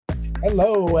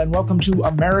Hello, and welcome to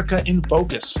America in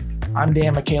Focus. I'm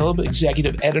Dan McCaleb,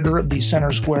 Executive Editor of the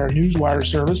Center Square Newswire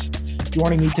service.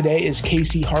 Joining me today is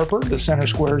Casey Harper, the Center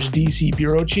Square's DC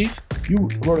Bureau Chief. You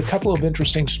wrote a couple of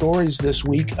interesting stories this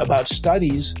week about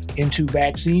studies into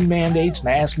vaccine mandates,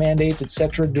 mask mandates,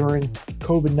 etc. during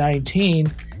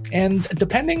COVID-19. And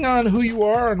depending on who you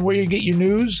are and where you get your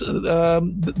news,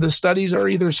 the studies are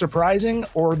either surprising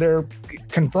or they're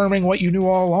confirming what you knew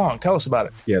all along. Tell us about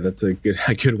it. Yeah, that's a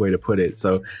good way to put it.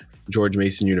 So George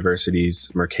Mason University's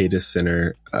Mercatus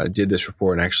Center did this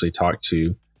report and actually talked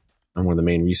to one of the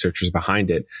main researchers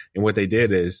behind it. And what they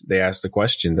did is they asked a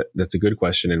question that's a good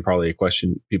question and probably a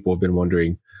question people have been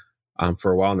wondering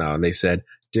for a while now. And they said,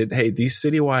 these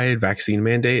citywide vaccine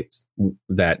mandates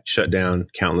that shut down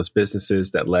countless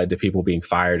businesses, that led to people being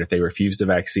fired if they refused the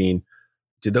vaccine,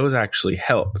 did those actually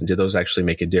help? Did those actually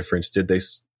make a difference? Did they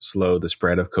slow the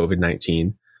spread of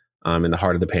COVID-19 in the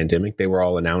heart of the pandemic? They were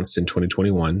all announced in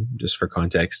 2021, just for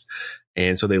context.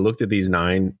 And so they looked at these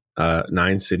nine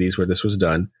cities where this was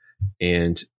done,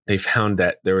 and they found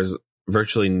that there was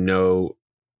virtually no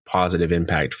positive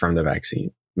impact from the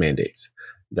vaccine mandates,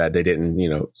 that they didn't,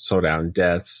 slow down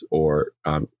deaths or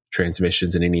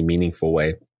transmissions in any meaningful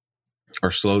way or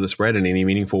slow the spread in any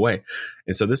meaningful way.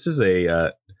 And so this is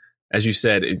as you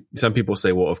said, some people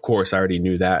say, well, of course, I already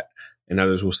knew that. And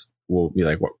others will be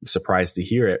like, well, surprised to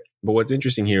hear it. But what's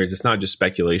interesting here is it's not just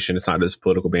speculation. It's not just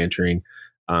political bantering.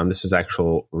 This is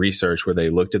actual research where they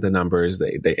looked at the numbers.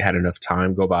 They had enough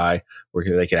time go by where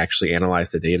they could actually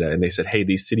analyze the data. And they said, hey,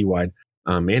 these citywide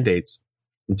mandates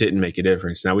didn't make a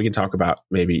difference. Now we can talk about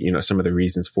maybe, some of the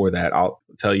reasons for that. I'll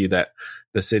tell you that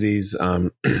the cities,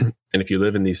 and if you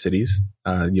live in these cities,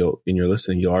 you're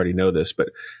listening, you'll already know this, but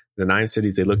the 9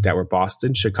 cities they looked at were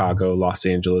Boston, Chicago, Los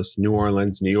Angeles, New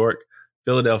Orleans, New York,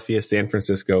 Philadelphia, San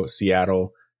Francisco,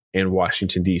 Seattle, and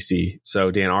Washington, D.C.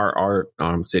 So Dan, our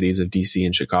cities of D.C.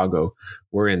 and Chicago,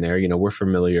 we're in there, we're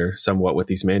familiar somewhat with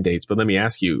these mandates, but let me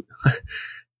ask you,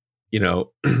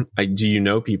 do you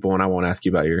know people, and I won't ask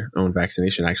you about your own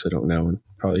vaccination. I actually don't know, and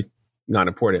probably not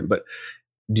important, but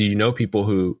do you know people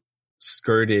who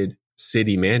skirted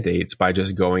city mandates by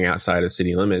just going outside of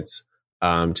city limits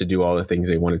to do all the things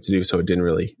they wanted to do, so it didn't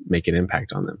really make an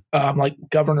impact on them? Like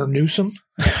Governor Newsom?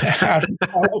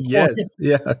 Yes,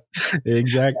 yeah,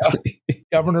 exactly.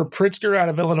 Governor Pritzker out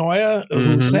of Illinois,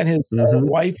 who sent his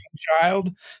wife and child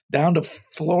down to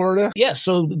Florida. Yes,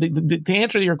 so to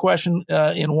answer your question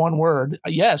in one word,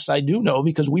 yes, I do know,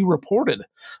 because we reported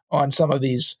on some of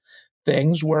these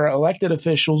things where elected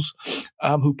officials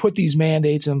who put these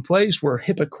mandates in place were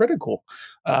hypocritical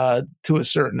to a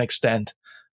certain extent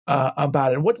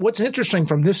about it. What's interesting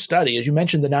from this study, as you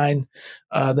mentioned, the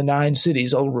nine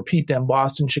cities, I'll repeat them: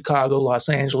 Boston, Chicago, Los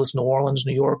Angeles, New Orleans,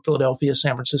 New York, Philadelphia,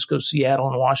 San Francisco, Seattle,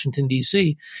 and Washington,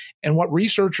 D.C. And what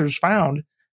researchers found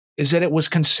is that it was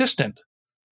consistent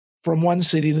from one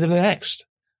city to the next.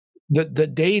 The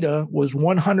data was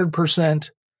 100%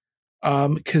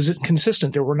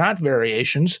 consistent. There were not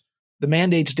variations. The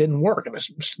mandates didn't work. And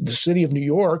the city of New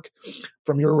York,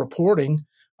 from your reporting,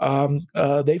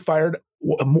 they fired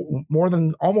more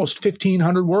than almost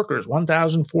 1,500 workers.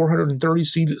 1,430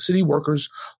 city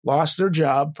workers lost their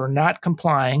job for not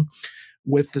complying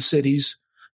with the city's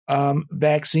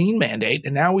vaccine mandate.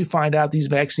 And now we find out these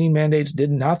vaccine mandates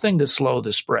did nothing to slow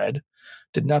the spread,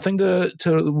 did nothing to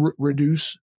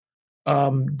reduce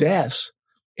deaths.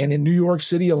 And in New York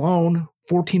City alone,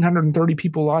 1,430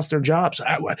 people lost their jobs.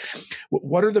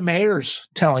 What are the mayors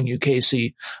telling you,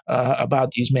 Casey,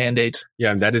 about these mandates?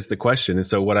 Yeah, and that is the question. And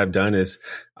so what I've done is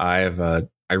I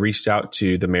reached out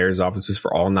to the mayor's offices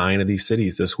for all 9 of these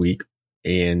cities this week,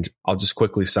 and I'll just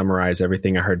quickly summarize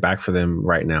everything I heard back from them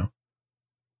right now.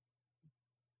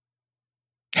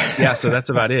 Yeah, so that's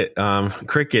about it.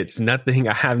 Crickets, nothing.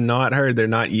 I have not heard. They're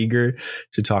not eager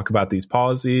to talk about these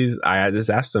policies. I just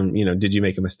asked them, did you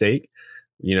make a mistake?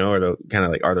 Or the kind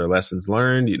of like, are there lessons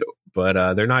learned?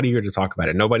 But they're not eager to talk about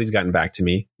it. Nobody's gotten back to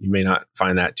me. You may not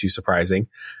find that too surprising.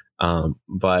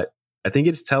 But I think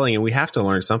it's telling, and we have to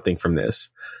learn something from this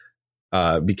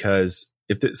because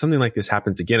if something like this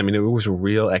happens again, it was a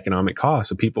real economic cost.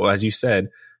 So people, as you said,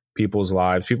 people's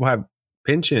lives, people have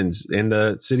pensions in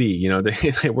the city,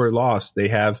 they were lost. They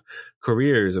have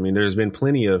careers. There's been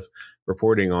plenty of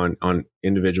reporting on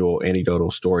individual anecdotal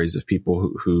stories of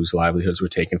people whose livelihoods were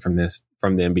taken from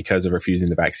them because of refusing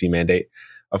the vaccine mandate.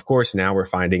 Of course, now we're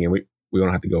finding, and we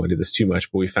don't have to go into this too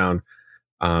much, but we found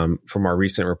from our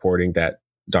recent reporting that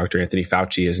Dr. Anthony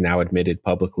Fauci has now admitted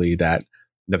publicly that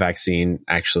the vaccine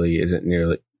actually isn't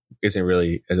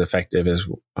really as effective as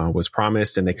was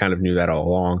promised, and they kind of knew that all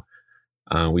along.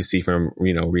 We see from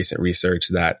recent research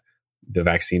that the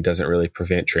vaccine doesn't really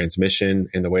prevent transmission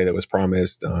in the way that was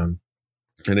promised.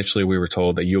 Initially, we were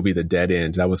told that you'll be the dead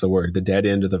end. That was the word, the dead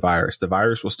end of the virus. The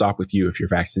virus will stop with you if you're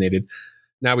vaccinated.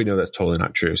 Now we know that's totally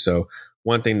not true. So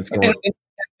one thing that's going on.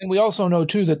 And we also know,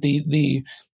 too, that the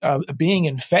being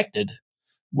infected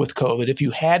with COVID, if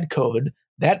you had COVID,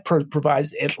 that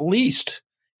provides at least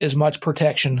as much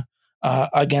protection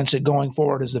against it going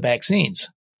forward as the vaccines.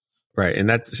 Right. And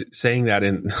that's saying that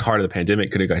in the heart of the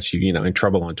pandemic could have got you, in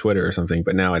trouble on Twitter or something.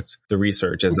 But now it's the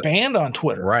research as banned on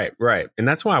Twitter. Right. And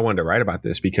that's why I wanted to write about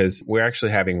this, because we're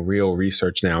actually having real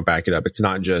research now back it up. It's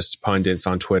not just pundits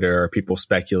on Twitter or people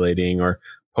speculating or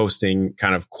posting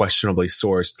kind of questionably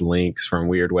sourced links from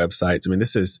weird websites. I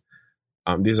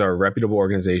mean, these are reputable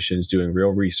organizations doing real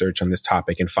research on this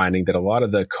topic and finding that a lot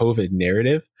of the COVID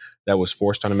narrative that was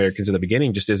forced on Americans at the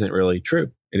beginning just isn't really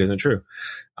true. It isn't true.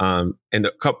 And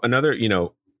another,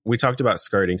 we talked about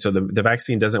skirting. So the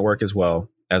vaccine doesn't work as well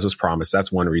as was promised.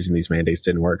 That's one reason these mandates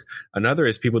didn't work. Another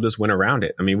is people just went around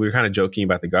it. I mean, we were kind of joking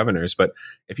about the governors, but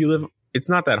if you live, it's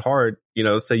not that hard.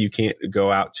 Let's say you can't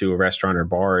go out to a restaurant or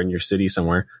bar in your city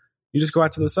somewhere. You just go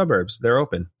out to the suburbs. They're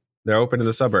open in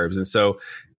the suburbs. And so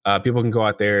people can go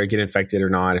out there, get infected or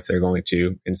not if they're going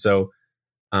to. And so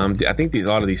I think a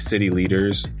lot of these city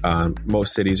leaders,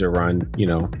 most cities are run,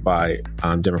 by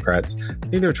Democrats. I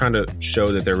think they're trying to show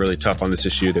that they're really tough on this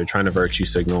issue. They're trying to virtue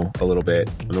signal a little bit.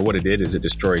 I mean, what it did is it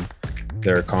destroyed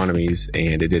their economies,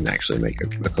 and it didn't actually make a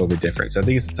COVID difference. I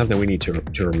think it's something we need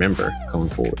to remember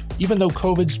going forward. Even though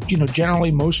COVID's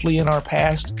generally mostly in our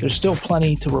past, there's still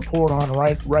plenty to report on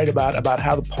right about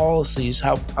how the policies,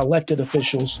 how elected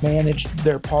officials managed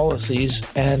their policies,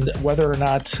 and whether or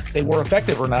not they were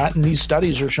effective or not. And these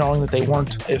studies are showing that they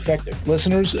weren't effective.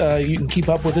 Listeners, you can keep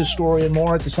up with this story and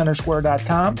more at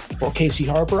thecentersquare.com. For Casey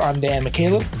Harper, I'm Dan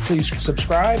McCaleb. Please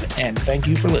subscribe, and thank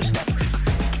you for listening.